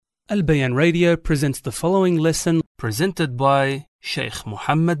Al Bayan Radio presents the following lesson presented by Sheikh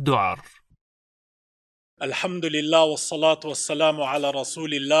Mohamad Doar. Alhamdulillah wassalatu wassalamu ala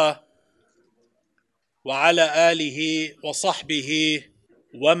rasulillah wa ala alihi wa sahbihi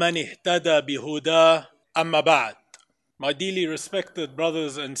wa man ihtada bihuda amma ba'd. My dearly respected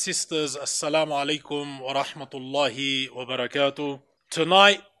brothers and sisters, assalamu alaikum wa rahmatullahi wa barakatuh.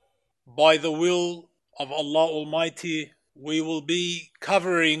 Tonight, by the will of Allah Almighty, we will be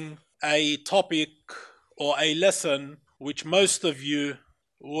covering a topic or a lesson which most of you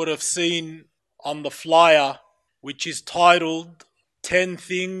would have seen on the flyer, which is titled 10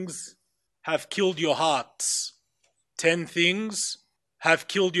 Things Have Killed Your Hearts. 10 Things Have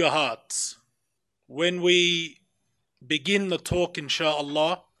Killed Your Hearts. When we begin the talk,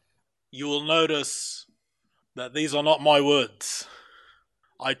 inshallah, you will notice that these are not my words.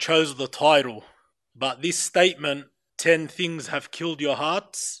 I chose the title, but this statement, 10 Things Have Killed Your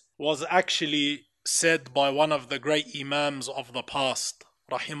Hearts, was actually said by one of the great Imams of the past,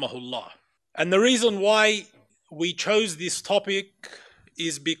 rahimahullah. And the reason why we chose this topic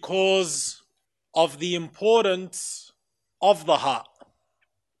is because of the importance of the heart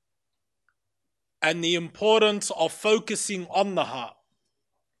and the importance of focusing on the heart.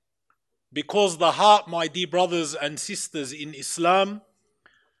 Because the heart, my dear brothers and sisters in Islam,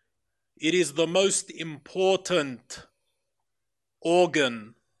 it is the most important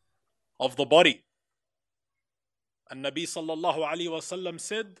organ of the body. And Nabi sallallahu alaihi wasallam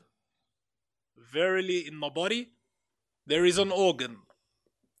said, verily in the body there is an organ.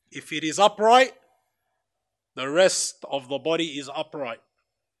 If it is upright, the rest of the body is upright.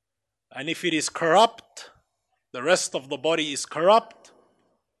 And if it is corrupt, the rest of the body is corrupt,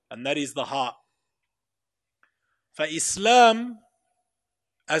 and that is the heart. For Islam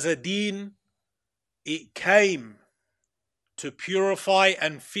as a deen, it came to purify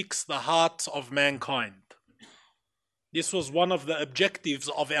and fix the hearts of mankind. This was one of the objectives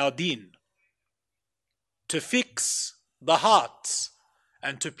of our deen, to fix the hearts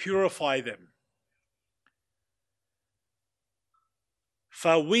and to purify them.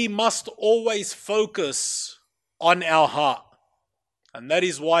 For we must always focus on our heart, and that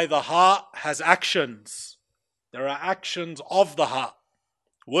is why the heart has actions. There are actions of the heart,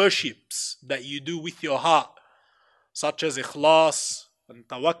 worships that you do with your heart, such as ikhlas and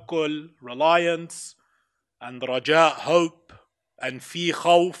tawakkul, reliance, and raja, hope, and fi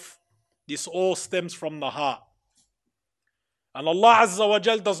khawf. This all stems from the heart. And Allah Azza wa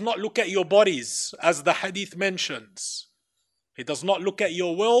Jal does not look at your bodies, as the hadith mentions. He does not look at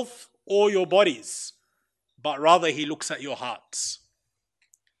your wealth or your bodies, but rather He looks at your hearts.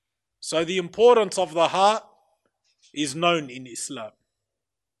 So the importance of the heart is known in Islam.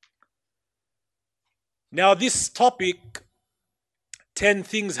 Now this topic, 10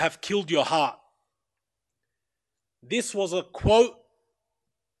 things have killed your heart. This was a quote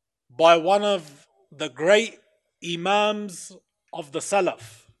by one of the great Imams of the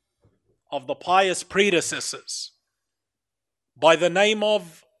Salaf, of the pious predecessors, by the name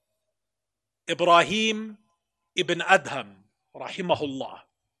of Ibrahim ibn Adham, rahimahullah.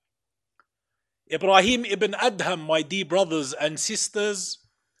 Ibrahim ibn Adham, my dear brothers and sisters,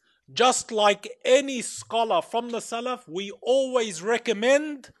 just like any scholar from the Salaf, we always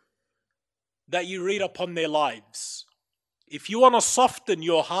recommend that you read upon their lives. If you want to soften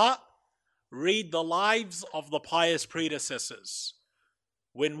your heart, read the lives of the pious predecessors.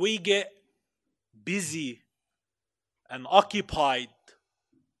 When we get busy and occupied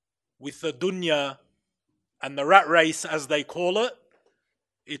with the dunya and the rat race, as they call it,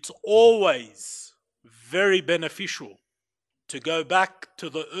 it's always very beneficial to go back to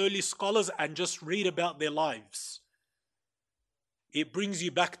the early scholars and just read about their lives. It brings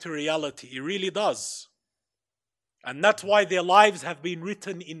you back to reality. It really does. And that's why their lives have been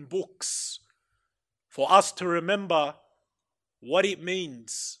written in books, for us to remember what it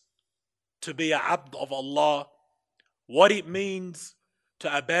means to be a abd of Allah, what it means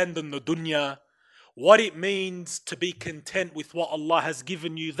to abandon the dunya, what it means to be content with what Allah has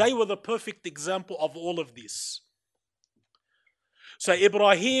given you. They were the perfect example of all of this. So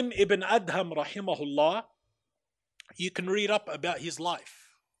Ibrahim ibn Adham, rahimahullah, you can read up about his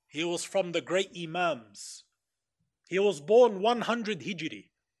life. He was from the great Imams. He was born 100 Hijri.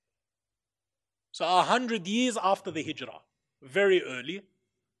 So 100 years after the Hijrah, very early,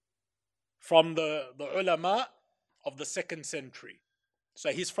 from the ulama of the 2nd century. So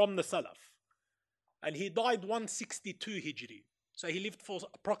he's from the Salaf. And he died 162 Hijri. So he lived for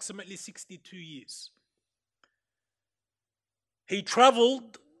approximately 62 years. He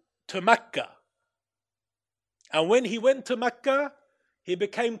traveled to Mecca. And when he went to Mecca, he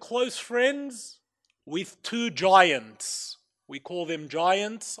became close friends with two giants. We call them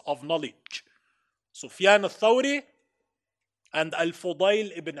giants of knowledge. Sufyan al-Thawri and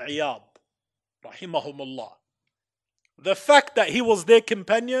Al-Fudayl ibn Iyad, rahimahumullah. The fact that he was their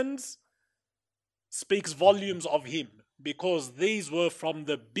companions speaks volumes of him, because these were from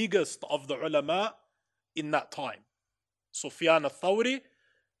the biggest of the ulama in that time. Sufyan al-Thawri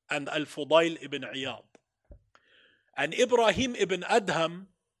and Al-Fudayl ibn Iyad. And Ibrahim ibn Adham,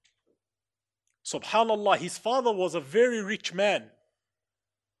 subhanallah, his father was a very rich man,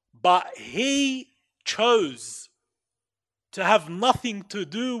 but he chose to have nothing to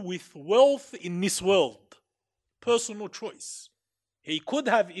do with wealth in this world. Personal choice. He could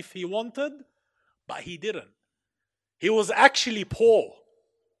have if he wanted, but he didn't. He was actually poor.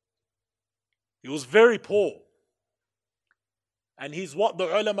 He was very poor. And he's what the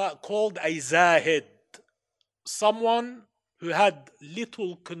ulama called a zahid. Someone who had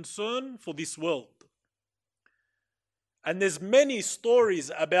little concern for this world. And there's many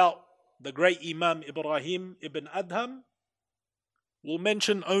stories about the great Imam Ibrahim ibn Adham. We'll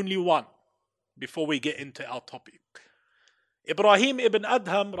mention only one before we get into our topic. Ibrahim ibn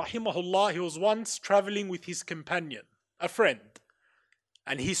Adham, rahimahullah, he was once traveling with his companion, a friend.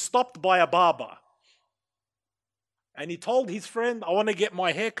 And he stopped by a barber. And he told his friend, I want to get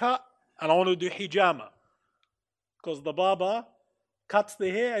my hair cut and I want to do hijama. Because the barber cuts the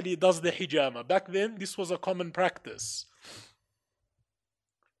hair and he does the hijama. Back then, this was a common practice.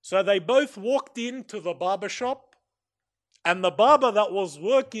 So they both walked into the barber shop, and the barber that was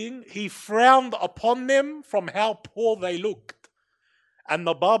working, he frowned upon them from how poor they looked. And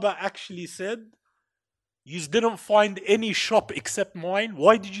the barber actually said, you didn't find any shop except mine?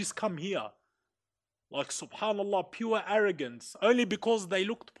 Why did you come here? Like, subhanallah, pure arrogance, only because they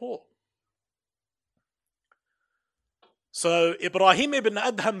looked poor. So Ibrahim ibn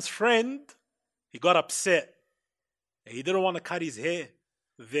Adham's friend, he got upset. He didn't want to cut his hair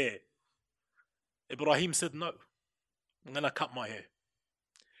there. Ibrahim said, no, I'm going to cut my hair.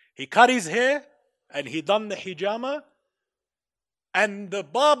 He cut his hair and he done the hijama, and the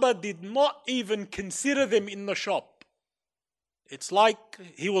barber did not even consider them in the shop. It's like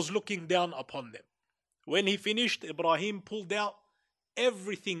he was looking down upon them. When he finished, Ibrahim pulled out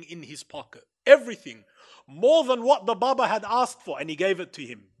everything in his pocket. Everything. More than what the barber had asked for, and he gave it to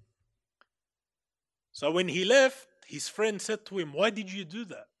him. So when he left, his friend said to him, why did you do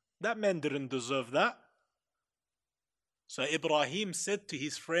that? That man didn't deserve that. So Ibrahim said to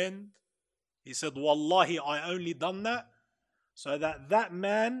his friend, he said, Wallahi, I only done that so that that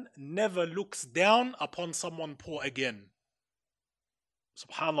man never looks down upon someone poor again.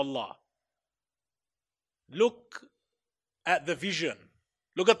 Subhanallah. Look at the vision.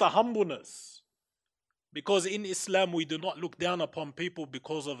 Look at the humbleness. Because in Islam, we do not look down upon people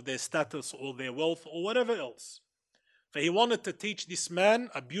because of their status or their wealth or whatever else. For he wanted to teach this man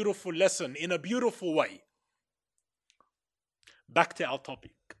a beautiful lesson in a beautiful way. Back to our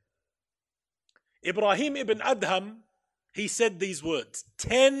topic. Ibrahim ibn Adham, he said these words,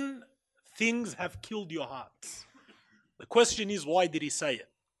 10 things have killed your hearts. The question is, why did he say it?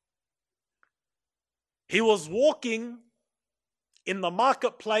 He was walking in the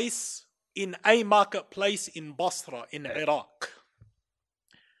marketplace, in a marketplace in Basra, in Iraq.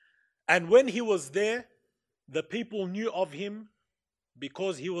 And when he was there, the people knew of him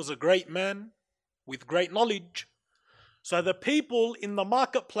because he was a great man with great knowledge. So the people in the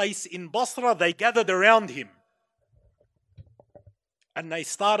marketplace in Basra, they gathered around him. And they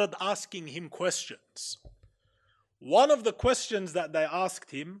started asking him questions. One of the questions that they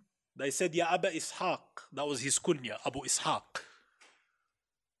asked him, they said, Ya Aba Ishaq. That was his kunya, Abu Ishaq.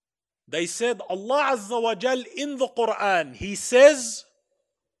 They said, Allah Azza wa Jal in the Quran, He says,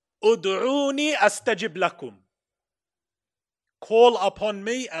 Ud'uni astajib lakum. Call upon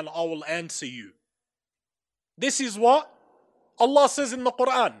me and I will answer you. This is what Allah says in the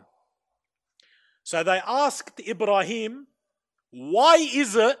Quran. So they asked Ibrahim, why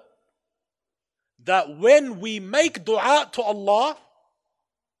is it that when we make dua to Allah,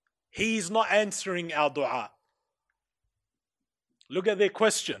 He is not answering our dua? Look at their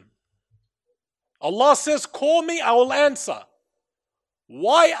question. Allah says, call me, I will answer.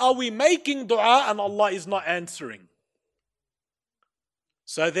 Why are we making dua and Allah is not answering?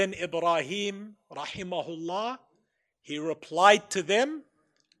 So then Ibrahim, rahimahullah, he replied to them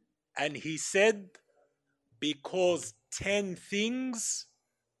and he said, because 10 things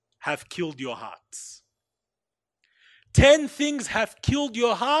have killed your hearts. 10 things have killed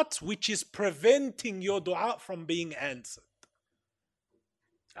your hearts, which is preventing your dua from being answered.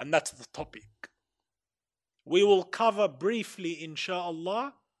 And that's the topic. We will cover briefly,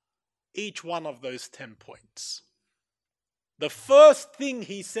 insha'Allah, each one of those 10 points. The first thing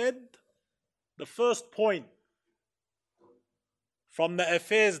he said, the first point from the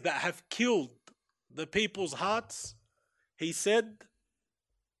affairs that have killed the people's hearts, he said,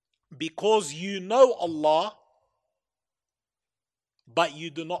 because you know Allah, but you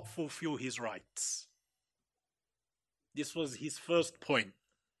do not fulfill His rights. This was his first point.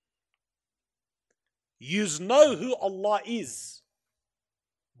 You know who Allah is,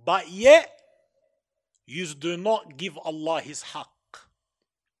 but yet you do not give Allah His haqq.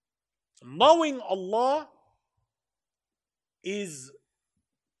 Knowing Allah is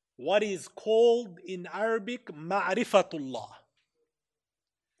what is called in Arabic ma'rifatullah.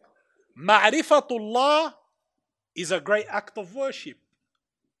 Ma'rifatullah is a great act of worship,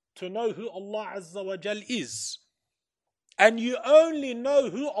 to know who Allah Azza wa Jal is. And you only know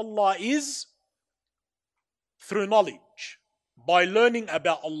who Allah is through knowledge, by learning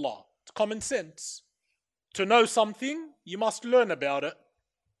about Allah. It's common sense. To know something, you must learn about it.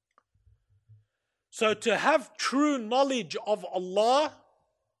 So to have true knowledge of Allah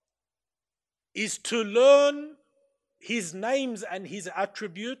is to learn His names and His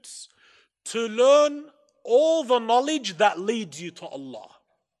attributes, to learn all the knowledge that leads you to Allah.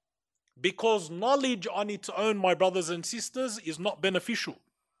 Because knowledge on its own, my brothers and sisters, is not beneficial.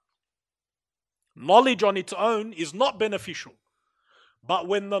 Knowledge on its own is not beneficial. But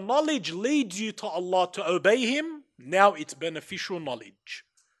when the knowledge leads you to Allah to obey Him, now it's beneficial knowledge.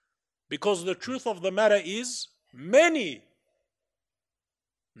 Because the truth of the matter is, many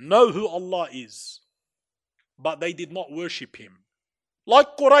know who Allah is, but they did not worship Him.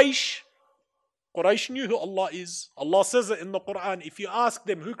 Like Quraysh. Quraysh knew who Allah is. Allah says it in the Quran. If you ask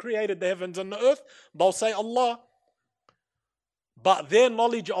them who created the heavens and the earth, they'll say Allah. But their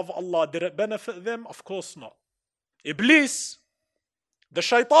knowledge of Allah, did it benefit them? Of course not. Iblis, the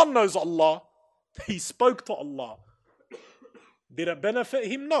shaitan knows Allah. He spoke to Allah. Did it benefit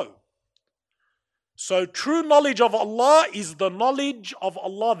him? No. So true knowledge of Allah is the knowledge of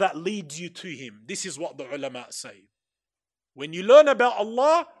Allah that leads you to Him. This is what the ulama say. When you learn about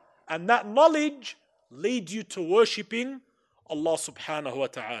Allah, and that knowledge leads you to worshipping Allah subhanahu wa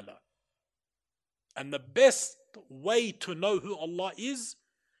ta'ala. And the best way to know who Allah is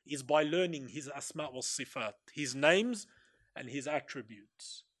by learning His asma wa sifat, His names and His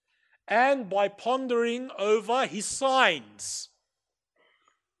attributes. And by pondering over His signs.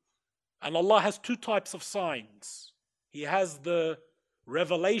 And Allah has two types of signs. He has the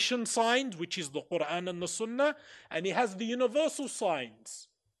revelation signs, which is the Quran and the Sunnah, and He has the universal signs.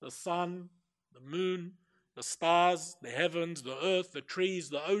 The sun, the moon, the stars, the heavens, the earth, the trees,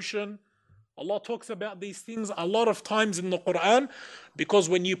 the ocean. Allah talks about these things a lot of times in the Quran, because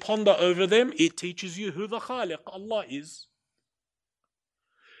when you ponder over them, it teaches you who the Khaliq, Allah, is.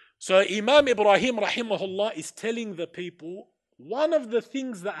 So Imam Ibrahim rahimahullah is telling the people, one of the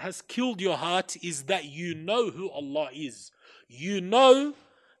things that has killed your heart is that you know who Allah is. You know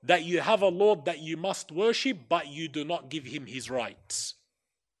that you have a Lord that you must worship, but you do not give Him His rights.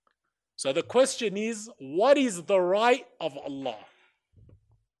 So the question is, what is the right of Allah?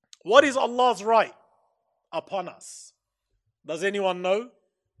 What is Allah's right upon us? Does anyone know?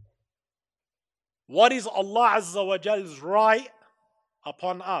 What is Allah Azza wa Jal's right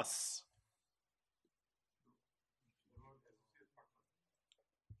upon us?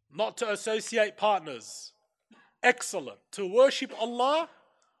 Not to associate partners. Excellent. To worship Allah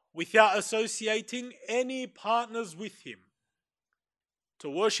without associating any partners with Him. To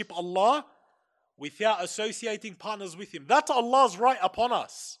worship Allah without associating partners with Him. That's Allah's right upon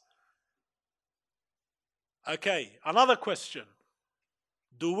us. Okay, another question.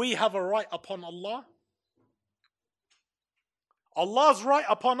 Do we have a right upon Allah? Allah's right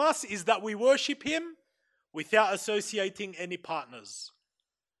upon us is that we worship Him without associating any partners.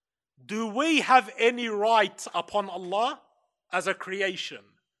 Do we have any right upon Allah as a creation?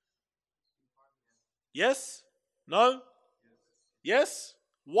 Yes? No? Yes?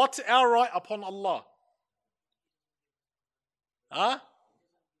 What's our right upon Allah? Huh?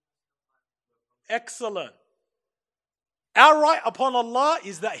 Excellent. Our right upon Allah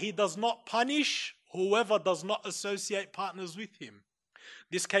is that He does not punish whoever does not associate partners with Him.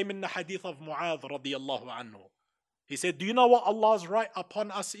 This came in the hadith of Mu'adh radiyallahu anhu. He said, do you know what Allah's right upon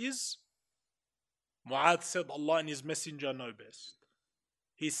us is? Mu'adh said, Allah and His Messenger know best.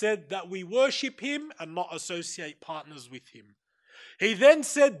 He said that we worship Him and not associate partners with Him. He then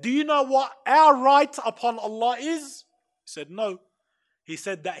said, do you know what our right upon Allah is? He said, no. He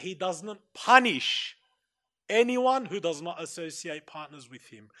said that He does not punish anyone who does not associate partners with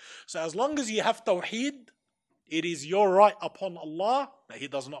Him. So as long as you have tawheed, It is your right upon Allah that He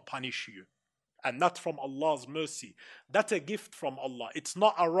does not punish you. And that's from Allah's mercy. That's a gift from Allah. It's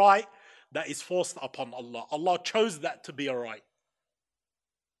not a right that is forced upon Allah. Allah chose that to be a right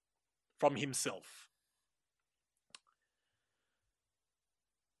from Himself.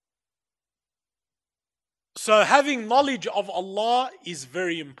 So having knowledge of Allah is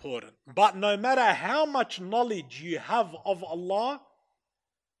very important. But no matter how much knowledge you have of Allah,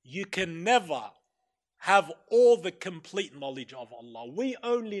 you can never have all the complete knowledge of Allah. We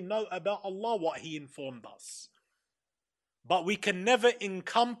only know about Allah what He informed us. But we can never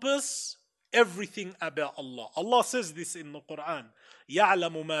encompass everything about Allah. Allah says this in the Quran.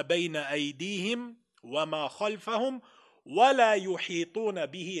 يَعْلَمُ مَا بَيْنَ أَيْدِيهِمْ وَمَا خَلْفَهُمْ وَلَا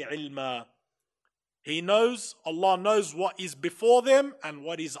يُحِيطُونَ بِهِ عِلْمًا. He knows, Allah knows what is before them and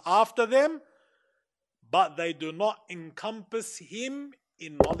what is after them, but they do not encompass Him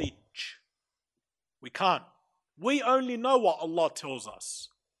in knowledge. We can't. We only know what Allah tells us.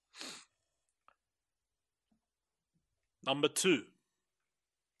 Number 2.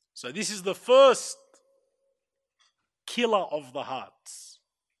 So this is the first killer of the hearts.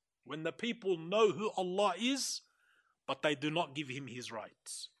 When the people know who Allah is, but they do not give Him His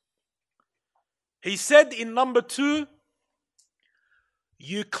rights. He said in number 2,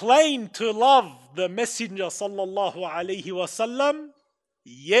 you claim to love the Messenger sallallahu alaihi wasallam,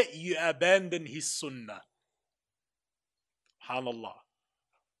 yet you abandon his sunnah. SubhanAllah.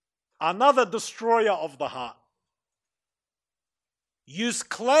 Another destroyer of the heart. You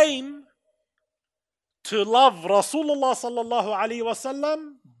claim to love Rasulullah sallallahu alaihi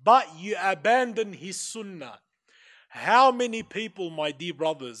wasallam, but you abandon his sunnah. How many people, my dear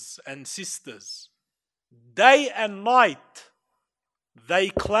brothers and sisters, day and night, they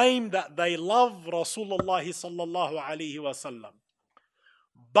claim that they love Rasulullah sallallahu alaihi wasallam,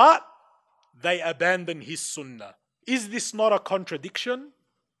 but they abandon his sunnah. Is this not a contradiction?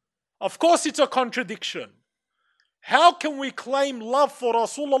 Of course it's a contradiction. How can we claim love for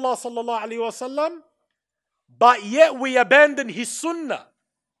Rasulullah sallallahu alaihi wasallam, but yet we abandon his sunnah?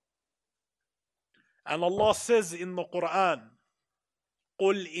 And Allah says in the Quran,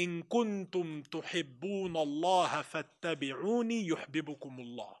 قُلْ إِن كُنْتُمْ تُحِبُّونَ اللَّهَ فَاتَّبِعُونِي يُحْبِبُكُمُ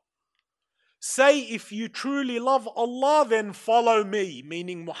اللَّهُ. Say, if you truly love Allah, then follow me,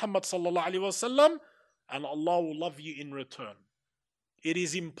 meaning Muhammad sallallahu alaihi wasallam, and Allah will love you in return. It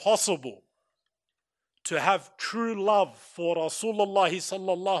is impossible to have true love for Rasulullah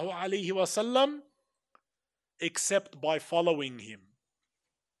sallallahu alaihi wasallam except by following him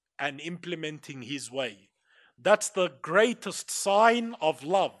and implementing his way. That's the greatest sign of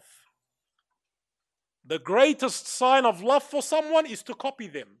love. The greatest sign of love for someone is to copy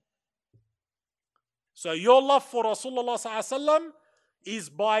them. So your love for Rasulullah sallallahu alaihi wasallam is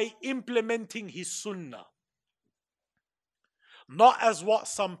by implementing his sunnah. Not as what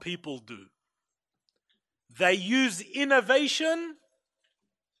some people do. They use innovation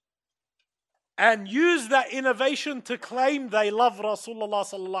and use that innovation to claim they love Rasulullah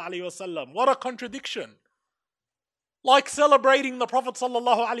sallallahu alaihi wasallam. What a contradiction. Like celebrating the Prophet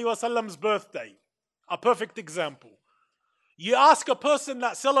sallallahu alaihi wasallam's birthday. A perfect example. You ask a person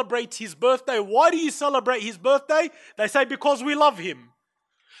that celebrates his birthday, why do you celebrate his birthday? They say, because we love him.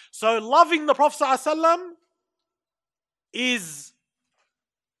 So loving the Prophet sallallahu alaihi wasallam is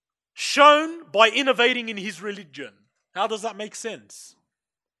shown by innovating in his religion. How does that make sense?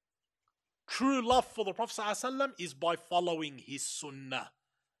 True love for the Prophet ﷺ is by following his sunnah.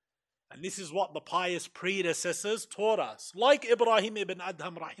 And this is what the pious predecessors taught us. Like Ibrahim ibn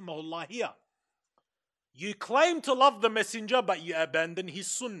Adham rahimahullah here. You claim to love the messenger, but you abandon his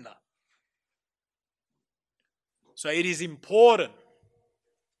sunnah. So it is important,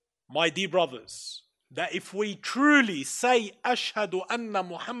 my dear brothers, that if we truly say, Ashhadu anna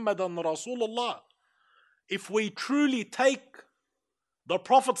Muhammadan Rasulullah, if we truly take the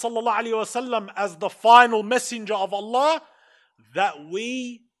Prophet ﷺ as the final messenger of Allah, that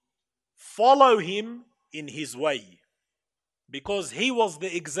we follow him in his way. Because he was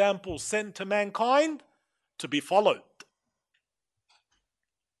the example sent to mankind to be followed.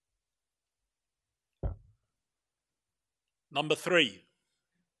 Number 3.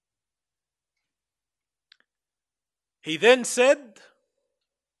 He then said,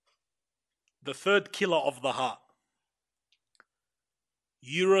 the third killer of the heart.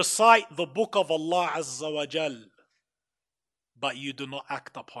 You recite the book of Allah Azza wa Jal, but you do not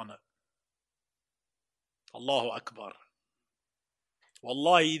act upon it. Allahu Akbar.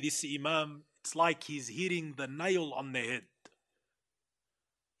 Wallahi, this Imam, it's like he's hitting the nail on the head.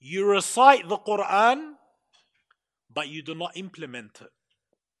 You recite the Quran, but you do not implement it.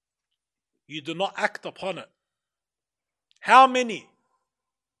 You do not act upon it. How many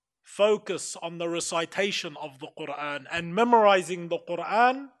focus on the recitation of the Quran and memorizing the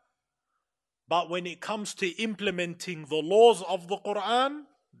Quran, but when it comes to implementing the laws of the Quran,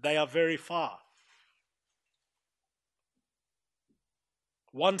 they are very far.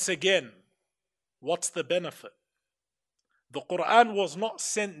 Once again, what's the benefit? The Quran was not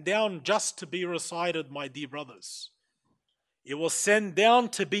sent down just to be recited, my dear brothers. It was sent down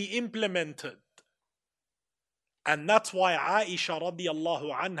to be implemented. And that's why Aisha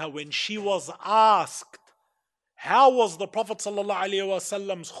radiallahu anha, when she was asked, how was the Prophet sallallahu alaihi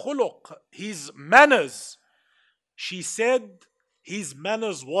wasallam's khuluq, his manners? She said, his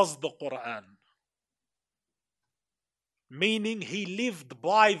manners was the Quran. Meaning he lived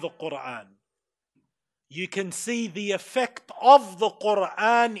by the Quran. You can see the effect of the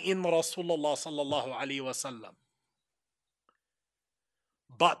Quran in Rasulullah sallallahu alaihi wasallam.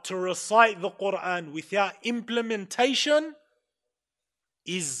 But to recite the Quran without implementation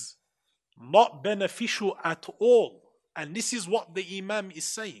is not beneficial at all. And this is what the Imam is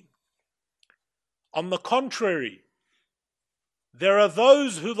saying. On the contrary, there are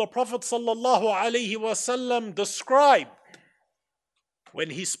those who the Prophet sallallahu alaihi wasallam described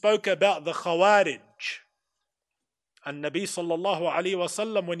when he spoke about the Khawarij. And Nabi sallallahu alaihi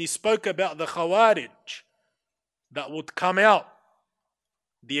wasallam, when he spoke about the Khawarij that would come out,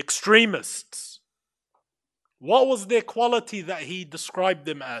 the extremists, what was their quality that he described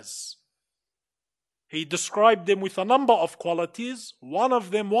them as? He described them with a number of qualities. One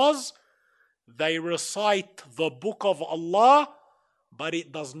of them was they recite the book of Allah, but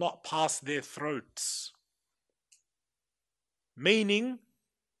it does not pass their throats. Meaning,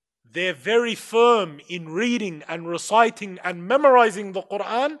 they're very firm in reading and reciting and memorizing the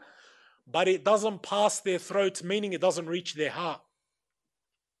Quran, but it doesn't pass their throats, meaning it doesn't reach their heart.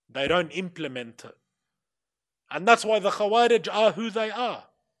 They don't implement it. And that's why the Khawarij are who they are.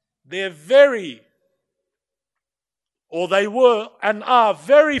 They're they were and are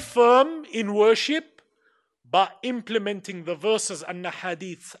very firm in worship, but implementing the verses and the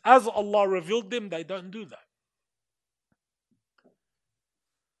hadiths as Allah revealed them, they don't do that.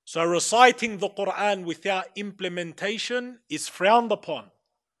 So reciting the Quran without implementation is frowned upon.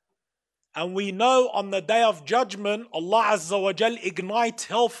 And we know on the Day of Judgment, Allah Azza wa Jal ignites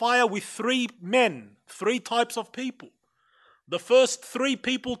hellfire with three types of people. The first three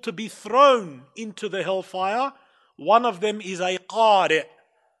people to be thrown into the hellfire, one of them is a qari',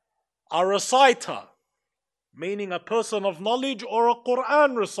 a reciter, meaning a person of knowledge, or a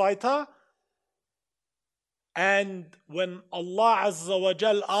Quran reciter. And when Allah Azza wa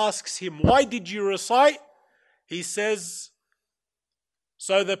Jal asks him, why did you recite? He says,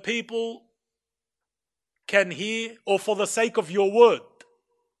 so the people can hear, or for the sake of your word.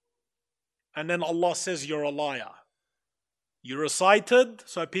 And then Allah says, you're a liar. You recited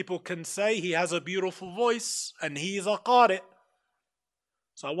so people can say he has a beautiful voice and he is a qari'.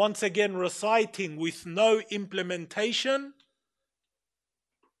 So once again, reciting with no implementation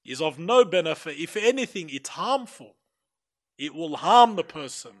is of no benefit. If anything, it's harmful. It will harm the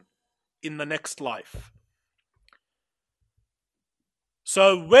person in the next life.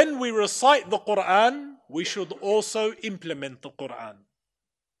 So when we recite the Quran, we should also implement the Quran.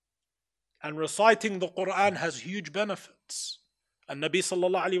 And reciting the Quran has huge benefits. And Nabi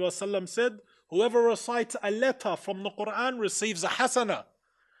sallallahu alaihi wasallam said, whoever recites a letter from the Quran receives a hasana.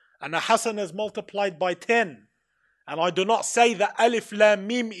 And a hasana is multiplied by 10. And I do not say that alif lam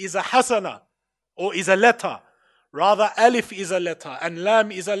mim is a hasana or is a letter. Rather, alif is a letter and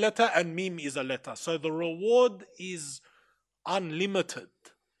lam is a letter and mim is a letter. So the reward is unlimited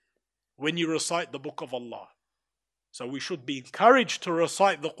when you recite the book of Allah. So we should be encouraged to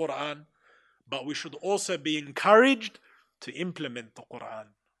recite the Quran, but we should also be encouraged to implement the Quran.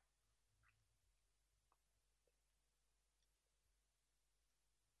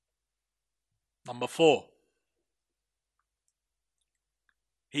 Number 4.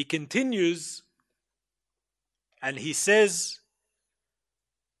 He continues and he says,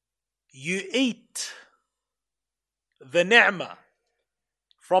 you eat the ni'mah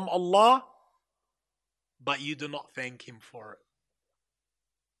from Allah, but you do not thank Him for it.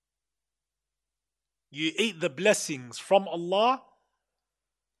 You eat the blessings from Allah,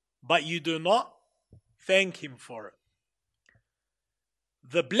 but you do not thank Him for it.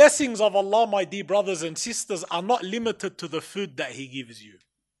 The blessings of Allah, my dear brothers and sisters, are not limited to the food that He gives you.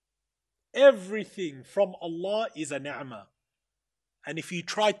 Everything from Allah is a ni'mah. And if you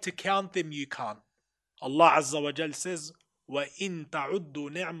try to count them, you can't. Allah Azza wa Jal says, وَإِن تَعُدُّوا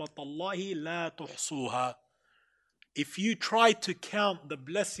نِعْمَةَ اللَّهِ لَا تُحْصُوهَا. If you try to count the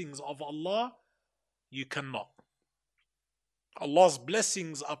blessings of Allah, you cannot. Allah's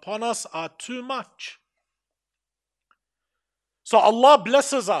blessings upon us are too much. So Allah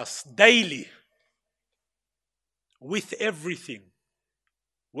blesses us daily with everything,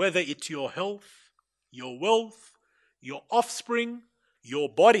 whether it's your health, your wealth, your offspring, your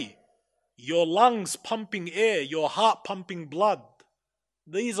body, your lungs pumping air, your heart pumping blood.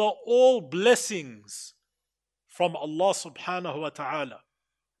 These are all blessings from Allah subhanahu wa ta'ala.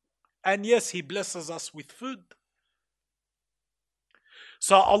 And yes, He blesses us with food.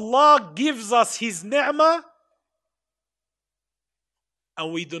 So Allah gives us His ni'mah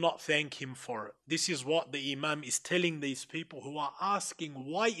and we do not thank Him for it. This is what the Imam is telling these people who are asking,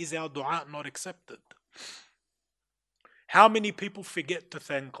 why is our dua not accepted? How many people forget to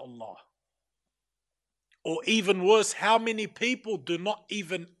thank Allah? Or even worse, how many people do not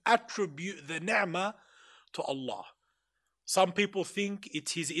even attribute the ni'mah to Allah? Some people think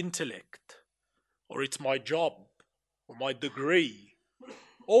it's His intellect, or it's my job, or my degree,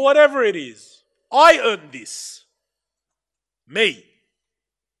 or whatever it is. I earned this. Me.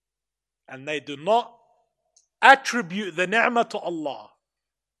 And they do not attribute the ni'mah to Allah.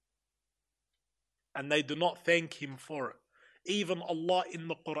 And they do not thank Him for it. Even Allah in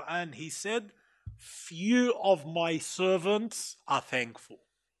the Quran, He said, few of my servants are thankful.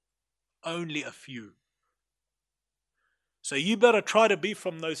 Only a few. So you better try to be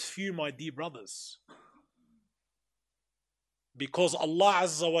from those few, my dear brothers. Because Allah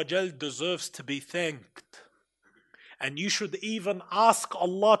Azza wa Jal deserves to be thanked. And you should even ask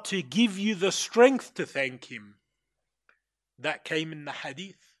Allah to give you the strength to thank Him. That came in the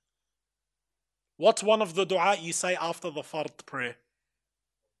hadith. What's one of the dua you say after the fard prayer?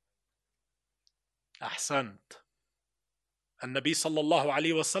 Ahsant. And Nabi sallallahu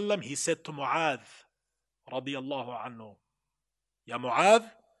alayhi wa sallam, he said to Mu'adh, radiyallahu anhu, Ya Mu'adh,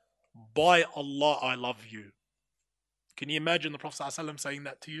 by Allah I love you. Can you imagine the Prophet sallallahu alayhi wa sallam saying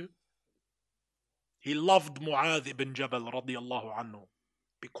that to you? He loved Mu'adh ibn Jabal radiyallahu anhu.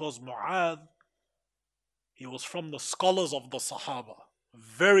 Because Mu'adh, he was from the scholars of the Sahaba.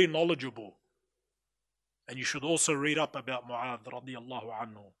 Very knowledgeable. And you should also read up about Mu'adh radiyallahu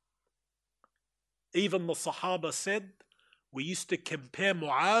anhu. Even the Sahaba said, we used to compare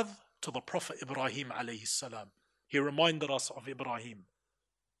Mu'adh to the Prophet Ibrahim alayhi salam. He reminded us of Ibrahim.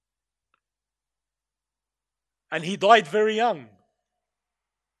 And he died very young.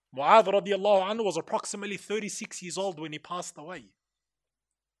 Mu'adh radiallahu anhu was approximately 36 years old when he passed away.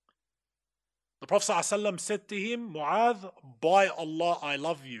 The Prophet ﷺ said to him, Mu'adh, by Allah I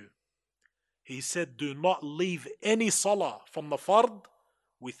love you. He said, do not leave any salah from the fard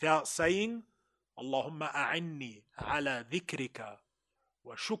without saying, Allahumma a'inni ala dhikrika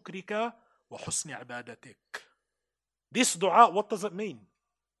wa shukrika wa husni ibadatik. This dua, what does it mean?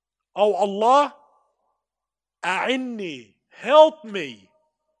 Oh Allah, a'inni, help me,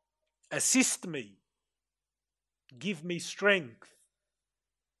 assist me, give me strength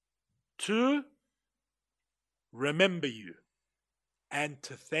to remember you and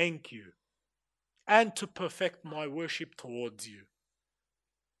to thank you and to perfect my worship towards you.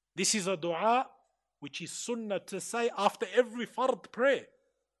 This is a dua which is sunnah to say after every fard prayer.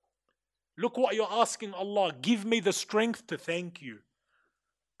 Look what you're asking Allah. Give me the strength to thank you.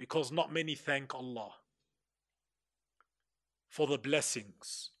 Because not many thank Allah for the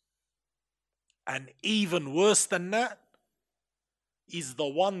blessings. And even worse than that is the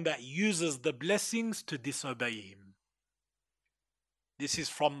one that uses the blessings to disobey Him. This is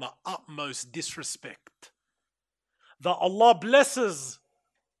from the utmost disrespect. That Allah blesses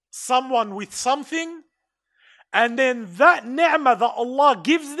someone with something, and then that ni'mah that Allah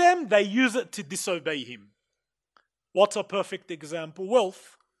gives them, they use it to disobey Him. What's a perfect example?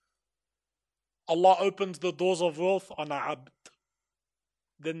 Wealth. Allah opens the doors of wealth on a abd.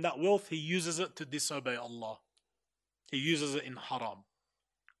 Then that wealth, he uses it to disobey Allah. He uses it in haram.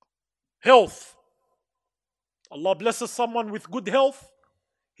 Health. Allah blesses someone with good health.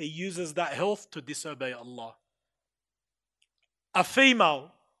 He uses that health to disobey Allah. A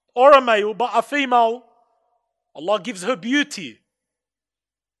female or a male, but a female, Allah gives her beauty.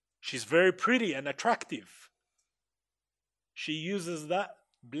 She's very pretty and attractive. She uses that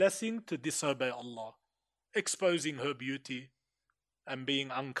blessing to disobey Allah, exposing her beauty and being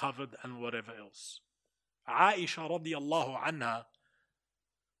uncovered and whatever else. Aisha radiallahu anha,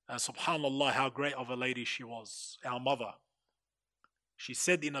 subhanallah, how great of a lady she was, our mother. She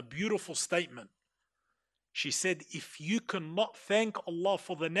said in a beautiful statement, she said, if you cannot thank Allah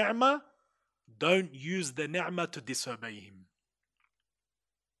for the ni'mah, don't use the ni'mah to disobey Him.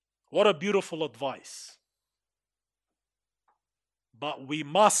 What a beautiful advice. But we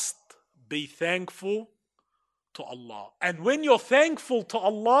must be thankful to Allah. And when you're thankful to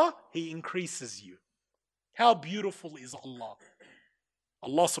Allah, He increases you. How beautiful is Allah?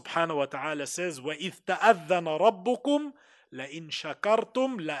 Allah subhanahu wa ta'ala says, وَإِذْ تَأَذَّنَ رَبُّكُمْ لَإِن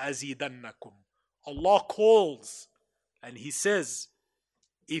شَكَرْتُمْ لَأَزِيدَنَّكُمْ. Allah calls and He says,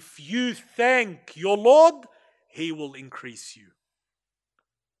 if you thank your Lord, He will increase you.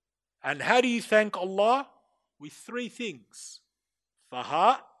 And how do you thank Allah? With three things.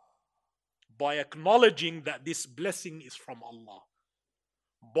 Faha, by acknowledging that this blessing is from Allah.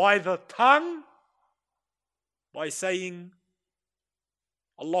 By the tongue, by saying,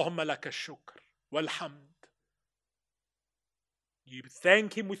 Allahumma laka shukr wal hamd. You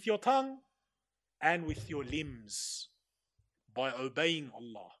thank Him with your tongue and with your limbs by obeying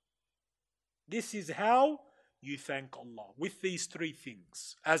Allah. This is how you thank Allah, with these three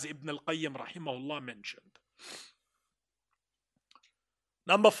things, as Ibn al-Qayyim rahimahullah mentioned.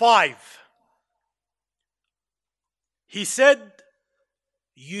 Number 5. He said,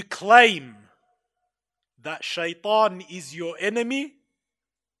 you claim that shaitan is your enemy,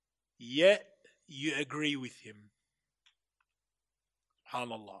 yet you agree with him.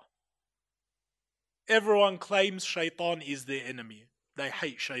 SubhanAllah. Everyone claims shaitan is their enemy. They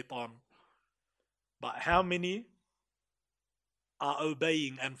hate shaitan. But how many are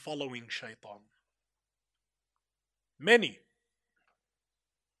obeying and following shaitan? Many.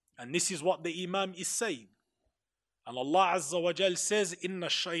 And this is what the Imam is saying. And Allah Azza wa Jal says, إِنَّ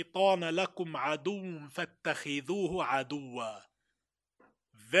الشَّيْطَانَ لَكُمْ عَدُوٌ فَاتَّخِذُوهُ عَدُوًّا.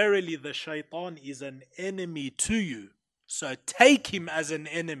 Verily the shaitan is an enemy to you. So take him as an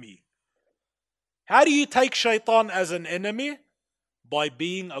enemy. How do you take shaitan as an enemy? By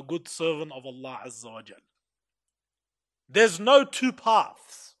being a good servant of Allah Azza wa Jal. There's no two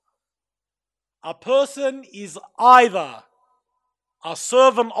paths. A person is either a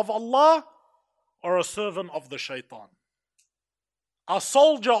servant of Allah or a servant of the shaitan. A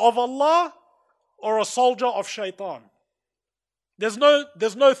soldier of Allah or a soldier of shaitan. There's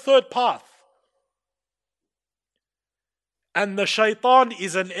no third path. And the shaitan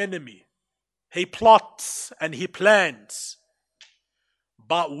is an enemy. He plots and he plans.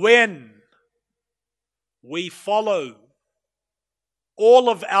 But when we follow all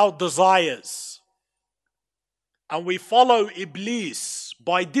of our desires and we follow Iblis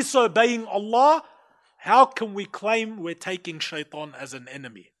by disobeying Allah, how can we claim we're taking shaitan as an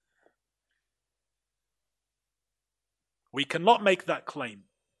enemy? We cannot make that claim.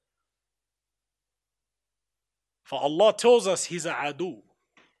 For Allah tells us He's a adu.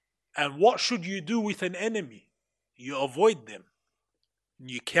 And what should you do with an enemy? You avoid them.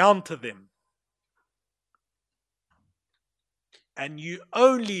 You counter them. And you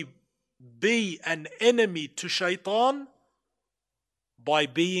only be an enemy to shaitan by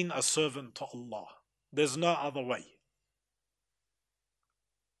being a servant to Allah. There's no other way.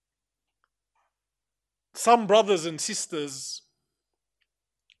 Some brothers and sisters,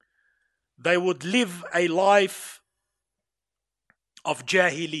 they would live a life of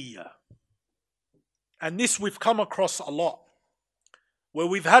jahiliyyah. And this we've come across a lot, where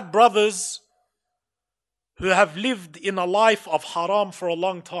we've had brothers who have lived in a life of haram for a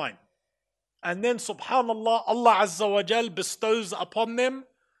long time. And then subhanallah, Allah Azza wa Jal bestows upon them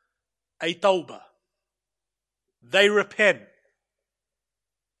a tawbah. They repent.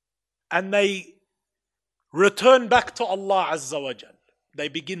 And they return back to Allah Azza wa Jal. They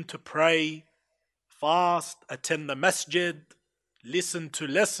begin to pray, fast, attend the masjid, listen to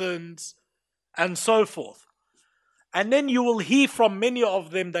lessons, and so forth. And then you will hear from many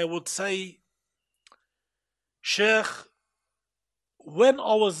of them, they would say, Sheikh, when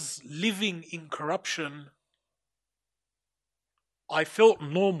I was living in corruption, I felt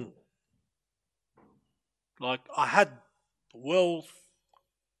normal. Like I had wealth,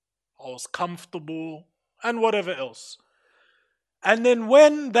 I was comfortable, and whatever else. And then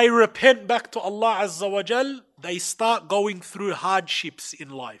when they repent back to Allah Azza wa Jal, they start going through hardships in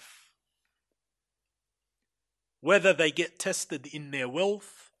life. Whether they get tested in their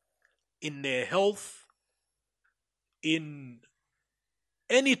wealth, in their health, in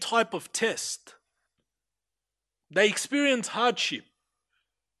any type of test, they experience hardship.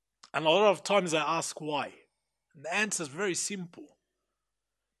 And a lot of times I ask why. And the answer is very simple.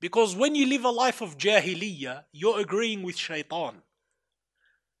 Because when you live a life of jahiliyyah, you're agreeing with shaitan.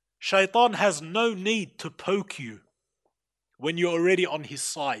 Shaitan has no need to poke you when you're already on his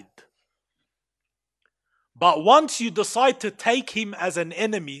side. But once you decide to take him as an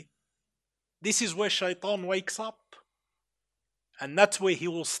enemy, this is where shaitan wakes up. And that's where he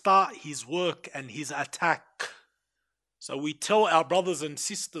will start his work and his attack. So we tell our brothers and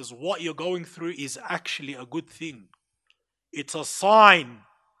sisters what you're going through is actually a good thing. It's a sign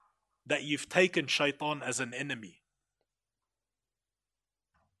that you've taken shaitan as an enemy.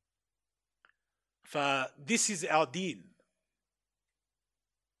 This is our deen.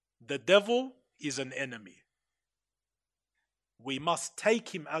 The devil is an enemy. We must take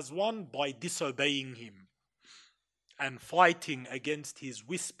him as one by disobeying him and fighting against his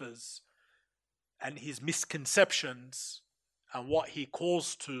whispers and his misconceptions and what he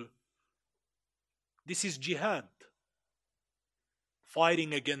calls to. This is jihad,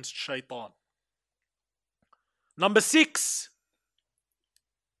 fighting against shaitan. Number 6,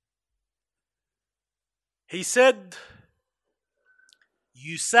 he said,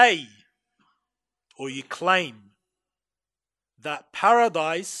 you say or you claim that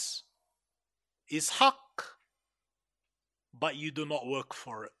paradise is haqq, but you do not work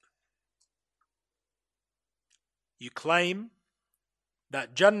for it. You claim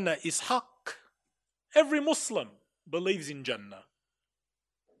that Jannah is haqq. Every Muslim believes in Jannah.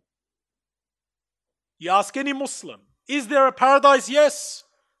 You ask any Muslim, is there a paradise? Yes.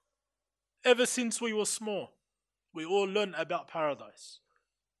 Ever since we were small, we all learn about paradise.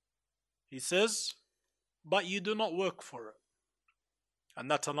 He says, but you do not work for it.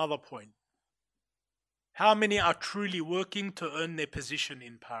 And that's another point. How many are truly working to earn their position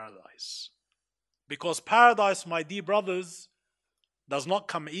in paradise? Because paradise, my dear brothers, does not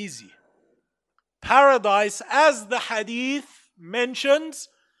come easy. Paradise, as the hadith mentions,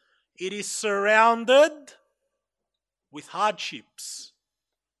 it is surrounded with hardships.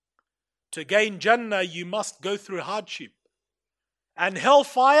 To gain Jannah, you must go through hardship. And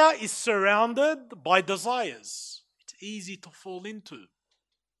hellfire is surrounded by desires. It's easy to fall into.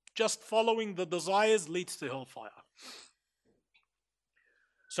 Just following the desires leads to hellfire.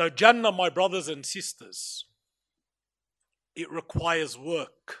 So Jannah, my brothers and sisters, it requires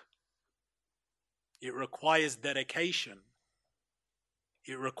work. It requires dedication.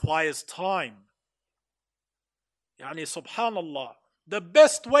 It requires time. Yani subhanallah, the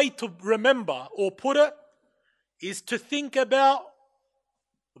best way to remember or put it is to think about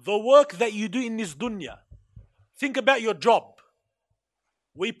the work that you do in this dunya. Think about your job.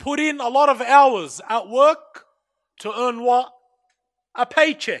 We put in a lot of hours at work to earn what? A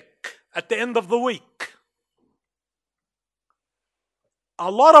paycheck at the end of the week.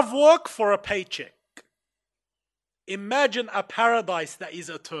 A lot of work for a paycheck. Imagine a paradise that is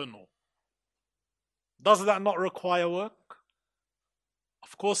eternal. Does that not require work?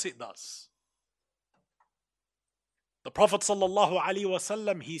 Of course it does. The Prophet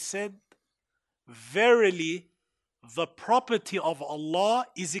ﷺ, he said, verily, the property of Allah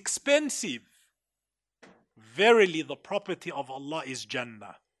is expensive. Verily, the property of Allah is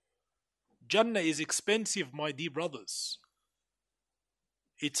Jannah. Jannah is expensive, my dear brothers.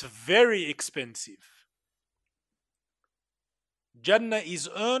 It's very expensive. Jannah is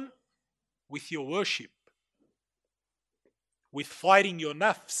earned with your worship, with fighting your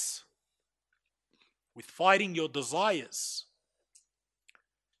nafs, with fighting your desires,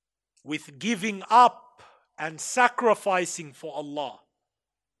 with giving up and sacrificing for Allah,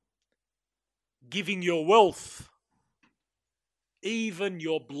 giving your wealth, even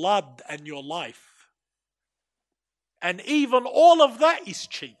your blood and your life. And even all of that is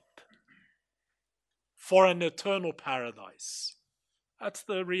cheap for an eternal paradise. That's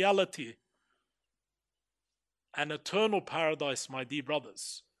the reality. An eternal paradise, my dear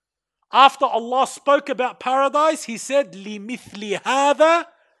brothers. After Allah spoke about paradise, He said, لِمِثْلِ هَذَا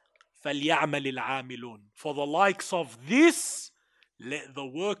فَلْيَعْمَلِ الْعَامِلُونَ. For the likes of this, let the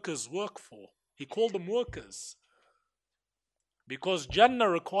workers work for. He called them workers. Because Jannah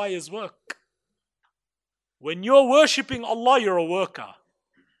requires work. When you're worshipping Allah, you're a worker.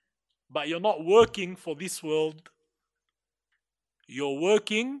 But you're not working for this world. You're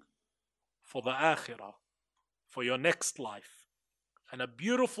working for the akhirah, for your next life. And a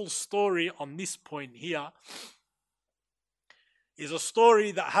beautiful story on this point here is a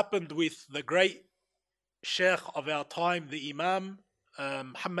story that happened with the great Sheikh of our time, the Imam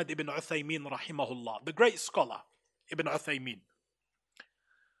Mohamad ibn Uthaymin rahimahullah, the great scholar, Ibn Uthaymin.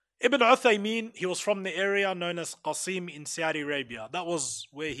 Ibn Uthaymin, he was from the area known as Qasim in Saudi Arabia. That was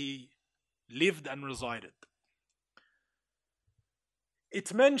where he lived and resided.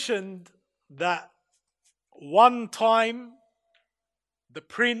 It's mentioned that one time the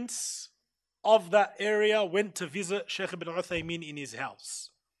prince of that area went to visit Sheikh ibn Uthaymin in his house.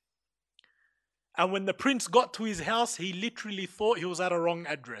 And when the prince got to his house, he literally thought he was at a wrong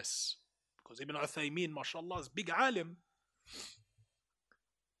address. Because Ibn Uthaymin, mashallah, is big alim.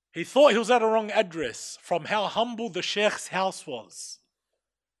 He thought he was at a wrong address from how humble the Sheikh's house was.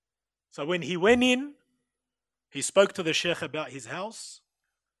 So when he went in, he spoke to the Sheikh about his house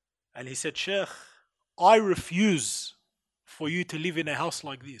and he said, Sheikh, I refuse for you to live in a house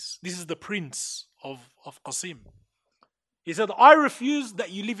like this. This is the prince of Qasim. He said, I refuse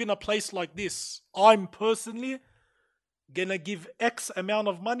that you live in a place like this. I'm personally gonna give X amount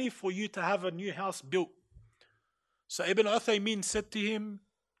of money for you to have a new house built. So Ibn Uthaymeen said to him,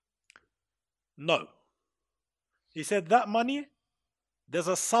 no. He said, that money, there's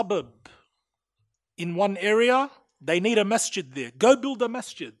a suburb in one area, they need a masjid there. Go build a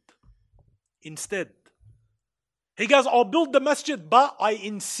masjid instead. He goes, I'll build the masjid, but I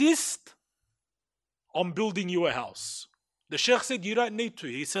insist on building you a house. The Sheikh said, you don't need to.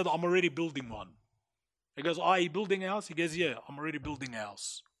 He said, I'm already building one. He goes, are you building a house? He goes, yeah, I'm already building a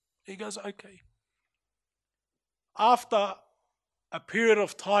house. He goes, okay. After a period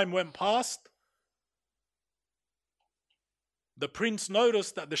of time went past, the prince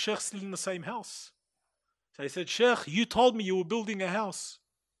noticed that the Sheikh's still in the same house. So he said, Sheikh, you told me you were building a house.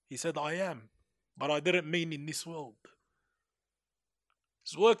 He said, I am, but I didn't mean in this world.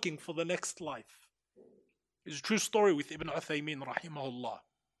 He's working for the next life. It's a true story with Ibn Uthaymeen, rahimahullah.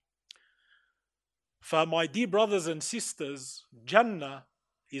 For my dear brothers and sisters, Jannah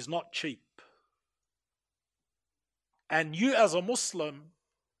is not cheap. And you as a Muslim,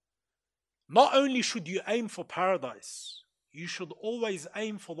 not only should you aim for paradise, you should always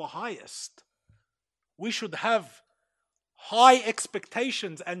aim for the highest. We should have high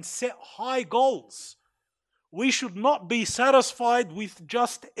expectations and set high goals. We should not be satisfied with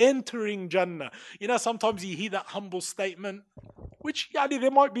just entering Jannah. You know, sometimes you hear that humble statement, which there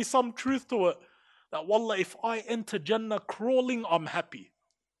might be some truth to it, that wallah, if I enter Jannah crawling, I'm happy.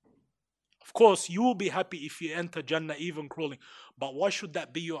 Of course, you will be happy if you enter Jannah even crawling. But why should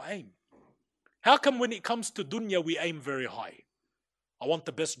that be your aim? How come when it comes to dunya, we aim very high? I want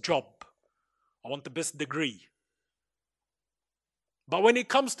the best job. I want the best degree. But when it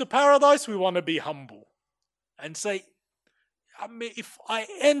comes to paradise, we want to be humble and say, if I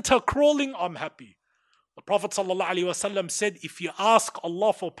enter crawling, I'm happy. The Prophet ﷺ said, if you ask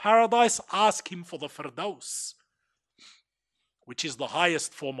Allah for paradise, ask Him for the Firdaus, which is the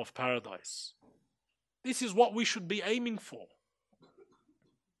highest form of paradise. This is what we should be aiming for.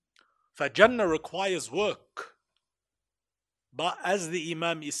 For Jannah requires work. But as the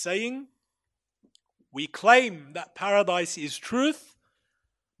Imam is saying, we claim that paradise is truth,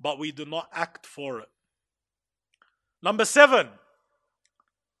 but we do not act for it. Number 7,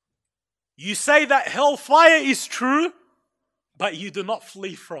 you say that hellfire is true, but you do not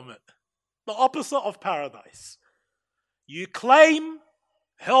flee from it. The opposite of paradise. You claim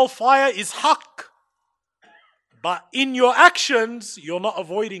hellfire is haqq, but in your actions, you're not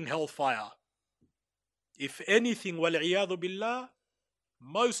avoiding hellfire. If anything, wal-iyadhu billah,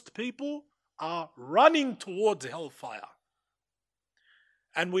 most people are running towards hellfire.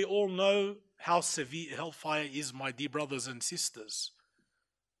 And we all know how severe hellfire is, my dear brothers and sisters.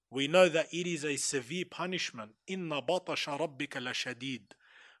 We know that it is a severe punishment. Inna batasha rabbika lashadid.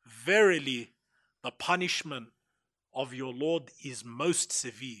 Verily, the punishment of your Lord is most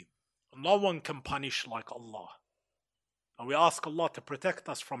severe. No one can punish like Allah. And we ask Allah to protect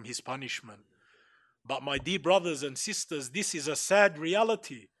us from His punishment. But my dear brothers and sisters, this is a sad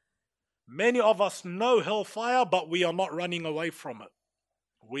reality. Many of us know hellfire, but we are not running away from it.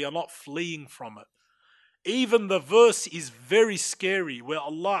 We are not fleeing from it. Even the verse is very scary, where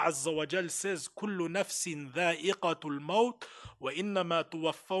Allah Azza wa Jal says, كُلُّ نَفْسٍ ذَائِقَةُ الْمَوْتِ وَإِنَّمَا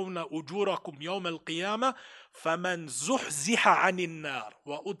تُوَفَّوْنَ أُجُورَكُمْ يَوْمَ الْقِيَامَةِ فَمَنْ زُحْزِحَ عَنِ النَّارِ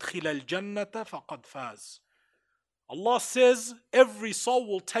وَأُدْخِلَ الْجَنَّةَ فَقَدْ فَازَ. Allah says, every soul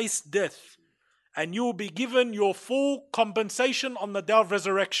will taste death, and you will be given your full compensation on the day of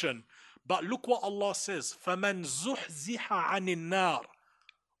resurrection. But look what Allah says, فَمَنْ زُحْزِحَ عَنِ النَّارِ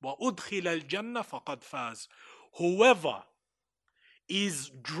وَأُدْخِلَ الْجَنَّةَ فَقَدْ فَازَ. Whoever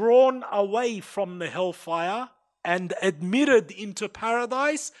is drawn away from the hellfire and admitted into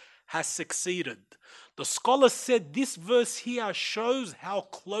paradise has succeeded. The scholars said this verse here shows how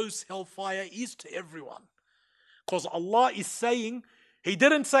close hellfire is to everyone. Because Allah is saying, He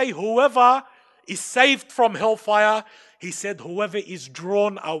didn't say whoever is saved from hellfire, He said whoever is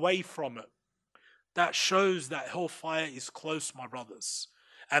drawn away from it. That shows that hellfire is close, my brothers.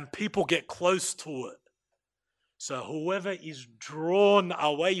 And people get close to it. So whoever is drawn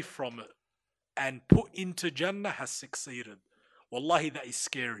away from it and put into Jannah has succeeded. Wallahi, that is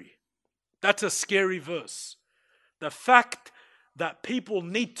scary. That's a scary verse. The fact that people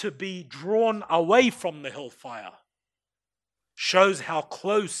need to be drawn away from the hellfire shows how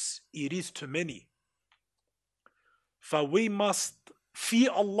close it is to many. For we must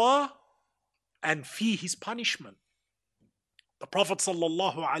fear Allah and fear His punishment. The Prophet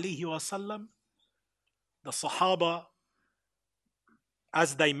sallallahu alaihi wasallam, the Sahaba,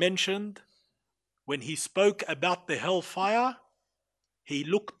 as they mentioned, when he spoke about the hellfire, he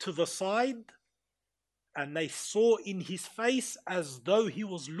looked to the side and they saw in his face as though he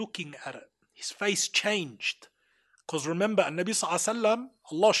was looking at it. His face changed. Because remember, Nabi sallallahu alaihi wasallam,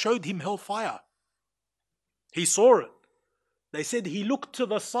 Allah showed him hellfire. He saw it. They said he looked to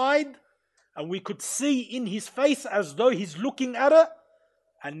the side and we could see in his face as though he's looking at it.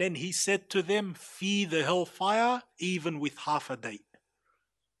 And then he said to them, fear the hellfire even with half a date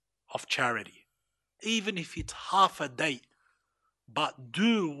of charity. Even if it's half a date. But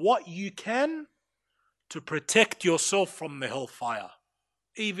do what you can to protect yourself from the hellfire.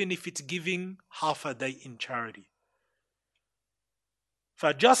 Even if it's giving half a day in charity.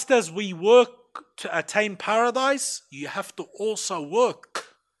 For just as we work to attain paradise, you have to also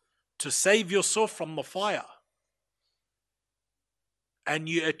work to save yourself from the fire. And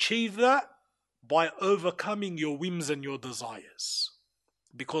you achieve that by overcoming your whims and your desires.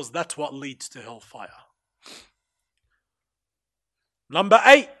 Because that's what leads to hellfire. Number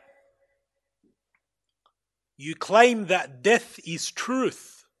 8. You claim that death is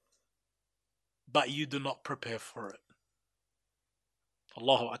truth, but you do not prepare for it.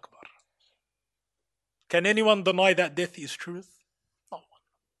 Allahu Akbar. Can anyone deny that death is truth? No one.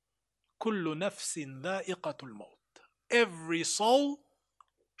 Kullu nafsin dha'iqatul maut. Every soul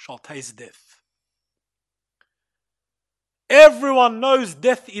shall taste death. Everyone knows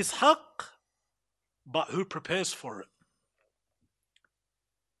death is haqq, but who prepares for it?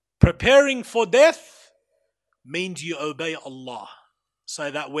 Preparing for death means you obey Allah,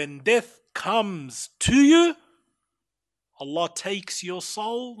 so that when death comes to you, Allah takes your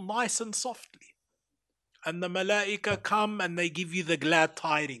soul nice and softly. And the malaika come and they give you the glad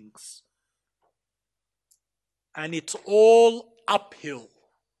tidings. And it's all uphill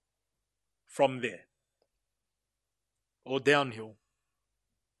from there. Or downhill.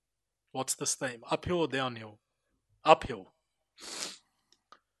 What's the same? Uphill or downhill? Uphill.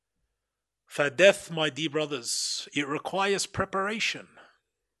 For death, my dear brothers, it requires preparation.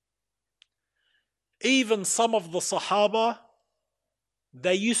 Even some of the Sahaba,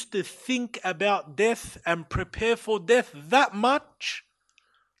 they used to think about death and prepare for death that much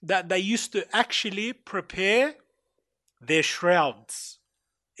that they used to actually prepare their shrouds.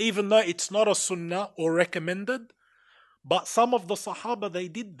 Even though it's not a sunnah or recommended, but some of the Sahaba, they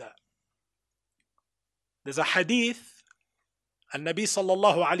did that. There's a hadith, and Nabi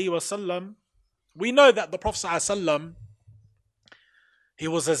sallallahu alaihi wasallam, we know that the Prophet sallallahu alaihi wasallam, he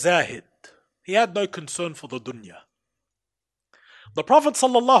was a zahid. He had no concern for the dunya. The Prophet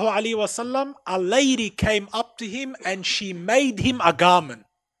sallallahu alaihi wasallam, a lady came up to him and she made him a garment.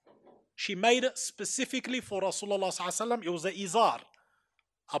 She made it specifically for Rasulullah sallallahu alaihi wasallam. It was a izar,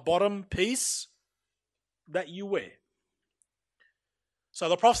 a bottom piece that you wear. So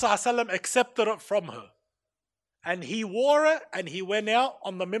the Prophet sallallahu alaihi wasallam accepted it from her. And he wore it and he went out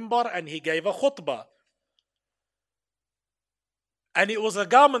on the minbar and he gave a khutbah. And it was a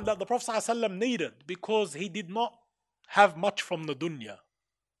garment that the Prophet ﷺ needed because he did not have much from the dunya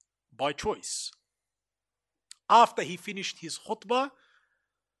by choice. After he finished his khutbah,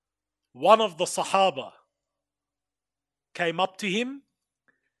 one of the Sahaba came up to him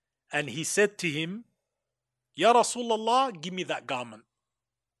and he said to him, Ya Rasulullah, give me that garment.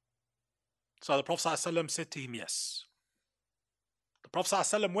 So the Prophet ﷺ said to him, yes. The Prophet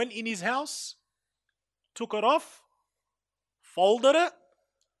ﷺ went in his house, took it off, folded it,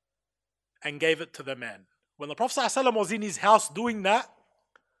 and gave it to the man. When the Prophet ﷺ was in his house doing that,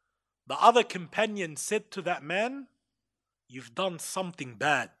 the other companion said to that man, you've done something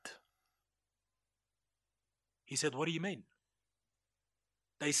bad. He said, what do you mean?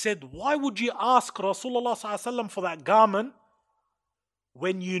 They said, why would you ask Rasulullah ﷺ for that garment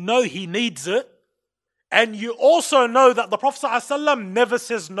when you know he needs it, and you also know that the Prophet ﷺ never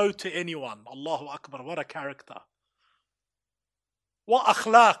says no to anyone? Allahu Akbar, what a character. What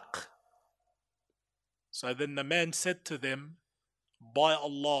akhlaq. So then the man said to them, by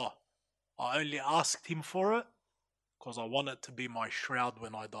Allah, I only asked him for it because I want it to be my shroud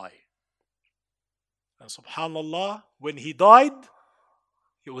when I die. And subhanallah, when he died,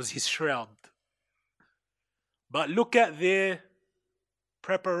 it was his shroud. But look at their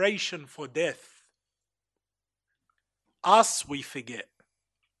preparation for death. Us, we forget.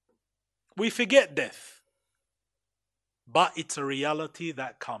 We forget death. But it's a reality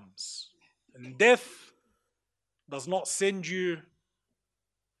that comes. And death does not send you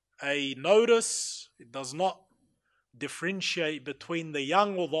a notice. It does not differentiate between the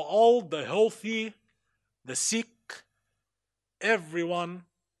young or the old, the healthy, the sick. Everyone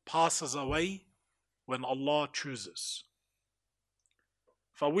passes away when Allah chooses.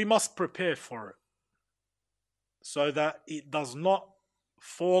 So we must prepare for it so that it does not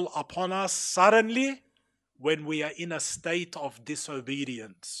fall upon us suddenly when we are in a state of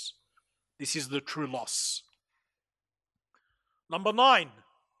disobedience. This is the true loss. Number 9.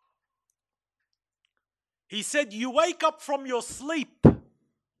 He said, you wake up from your sleep.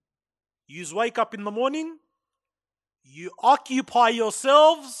 You wake up in the morning. You occupy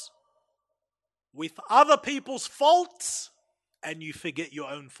yourselves with other people's faults and you forget your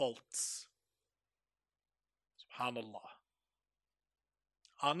own faults. SubhanAllah.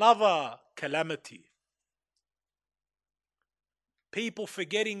 Another calamity. People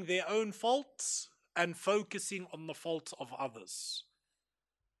forgetting their own faults and focusing on the faults of others.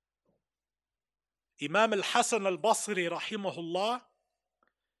 Imam al-Hasan al-Basri rahimahullah,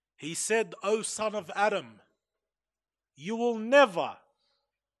 he said, O son of Adam, you will never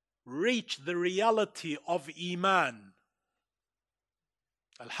reach the reality of Iman.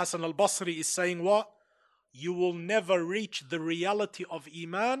 Al-Hasan al-Basri is saying what? You will never reach the reality of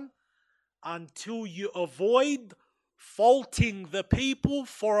Iman until you avoid faulting the people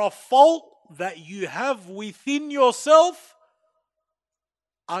for a fault that you have within yourself,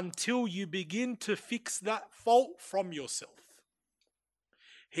 until you begin to fix that fault from yourself.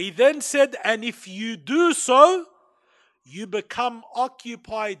 He then said, and if you do so, you become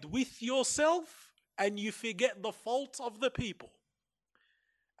occupied with yourself and you forget the faults of the people.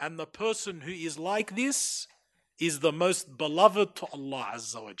 And the person who is like this is the most beloved to Allah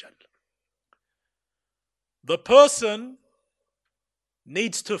Azza wa Jal. The person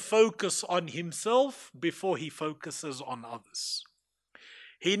needs to focus on himself before he focuses on others.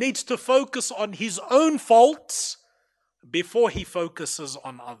 He needs to focus on his own faults before he focuses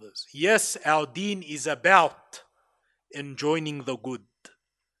on others. Yes, our deen is about enjoining the good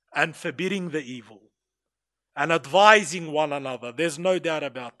and forbidding the evil and advising one another. There's no doubt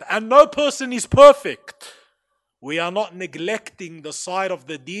about that. And no person is perfect. We are not neglecting the side of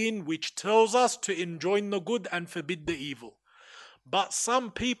the deen which tells us to enjoin the good and forbid the evil. But some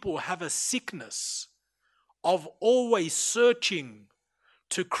people have a sickness of always searching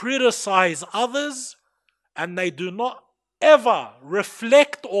to criticize others, and they do not ever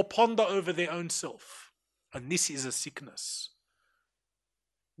reflect or ponder over their own self. And this is a sickness.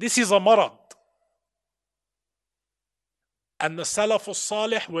 This is a marad. And the Salaf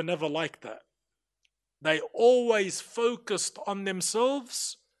al-Salih were never like that. They always focused on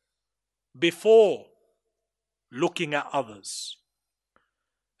themselves before looking at others.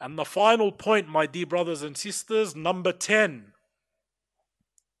 And the final point, my dear brothers and sisters, number 10.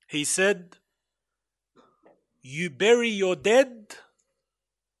 He said, you bury your dead,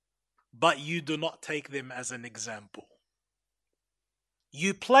 but you do not take them as an example.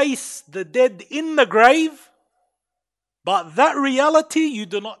 You place the dead in the grave, but that reality, you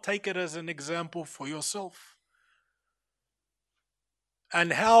do not take it as an example for yourself.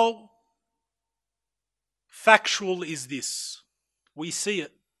 And how factual is this? We see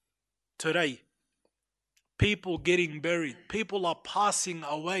it today. People getting buried. People are passing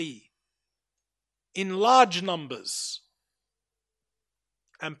away in large numbers.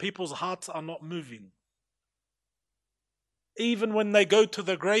 And people's hearts are not moving. Even when they go to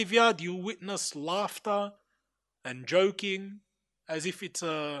the graveyard, you witness laughter and joking as if it's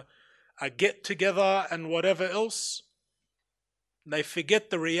a get-together and whatever else. They forget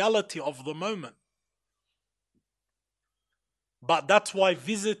the reality of the moment. But that's why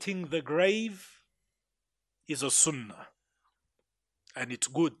visiting the grave is a sunnah. And it's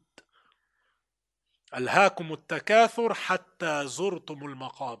good. ألهاكم التكاثر حتى زرتم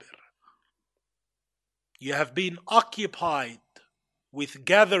المقابر. You have been occupied with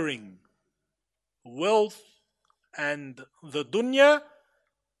gathering wealth and the dunya.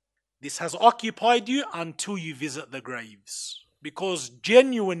 This has occupied you until you visit the graves. Because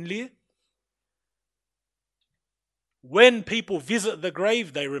genuinely, when people visit the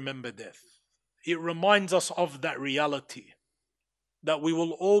grave, they remember death. It reminds us of that reality, that we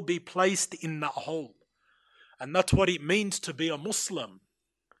will all be placed in that hole. And that's what it means to be a Muslim.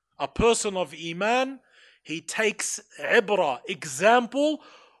 A person of Iman, he takes ibrah, example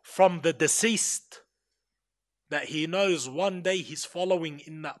from the deceased, that he knows one day he's following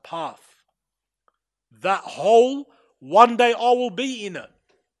in that path. That hole, one day I will be in it.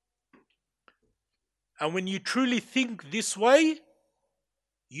 And when you truly think this way,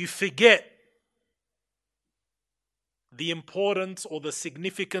 you forget the importance or the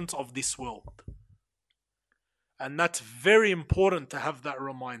significance of this world. And that's very important to have that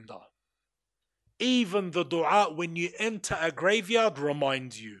reminder. Even the dua when you enter a graveyard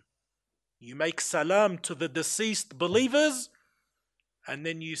reminds you. You make salam to the deceased believers, and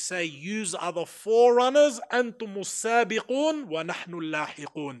then you say, "Yous are the forerunners, antumus sabiqun wa nahnu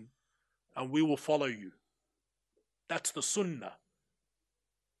lahiqun," and we will follow you. That's the sunnah.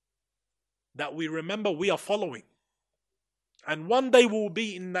 That we remember we are following. And one day we'll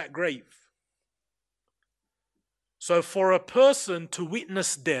be in that grave. So for a person to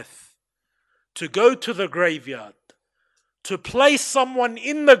witness death, to go to the graveyard, to place someone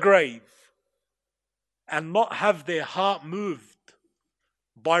in the grave, and not have their heart moved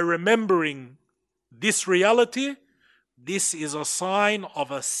by remembering this reality, this is a sign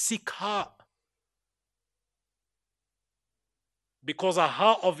of a sick heart. Because a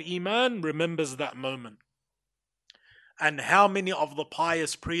heart of Iman remembers that moment. And how many of the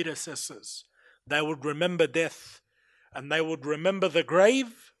pious predecessors, they would remember death and they would remember the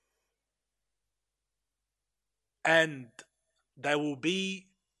grave, and they will be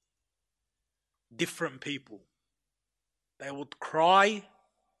different people. They would cry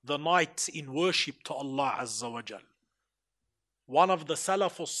the night in worship to Allah Azza wa Jal. One of the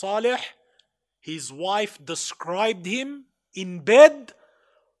Salaf al-Salih, his wife described him in bed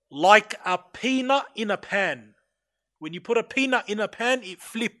like a peanut in a pan. When you put a peanut in a pan, it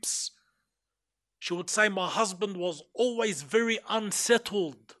flips. She would say, my husband was always very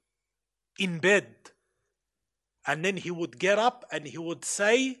unsettled in bed. And then he would get up and he would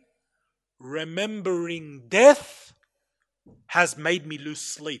say, remembering death has made me lose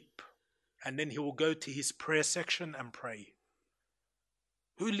sleep. And then he will go to his prayer section and pray.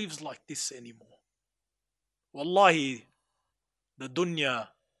 Who lives like this anymore? Wallahi, the dunya,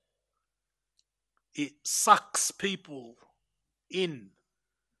 it sucks people in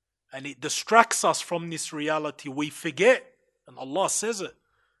and it distracts us from this reality. We forget, and Allah says it,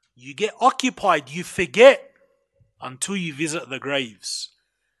 you get occupied, you forget until you visit the graves.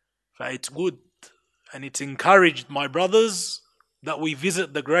 It's good and it's encouraged, my brothers, that we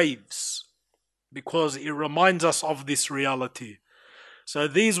visit the graves because it reminds us of this reality. So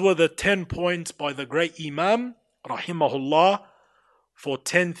these were the 10 points by the great Imam, rahimahullah, for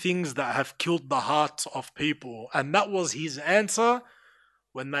 10 things that have killed the hearts of people. And that was his answer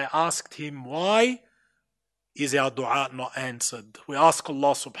when they asked him, why is our dua not answered? We ask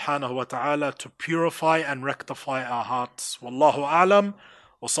Allah subhanahu wa ta'ala to purify and rectify our hearts. Wallahu a'lam,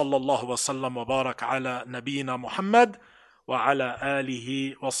 wa sallallahu wa sallam wa barak ala nabiyyina Muhammad wa ala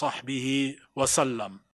alihi wa sahbihi wa sallam.